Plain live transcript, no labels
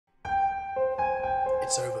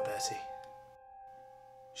It's over, Bertie.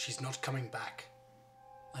 She's not coming back.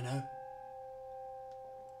 I know.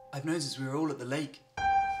 I've noticed we were all at the lake.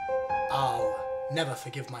 I'll never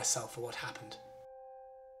forgive myself for what happened.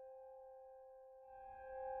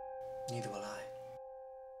 Neither will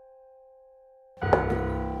I.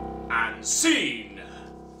 And scene!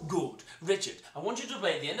 Good. Richard, I want you to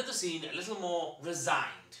play at the end of the scene a little more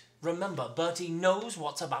resigned. Remember, Bertie knows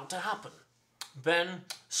what's about to happen. Ben,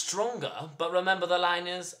 stronger, but remember the line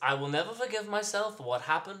is, I will never forgive myself for what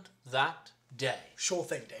happened that day. Sure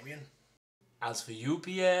thing, Damien. As for you,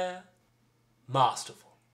 Pierre,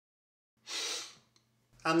 masterful.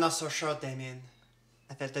 I'm not so sure, Damien.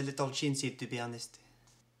 I felt a little chintzy, to be honest.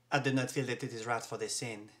 I do not feel that it is right for this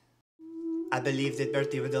scene. I believe that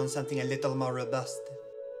Bertie would have done something a little more robust.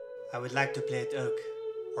 I would like to play it oak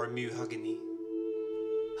or mahogany.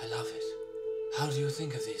 I love it. How do you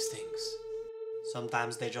think of these things?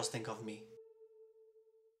 Sometimes they just think of me.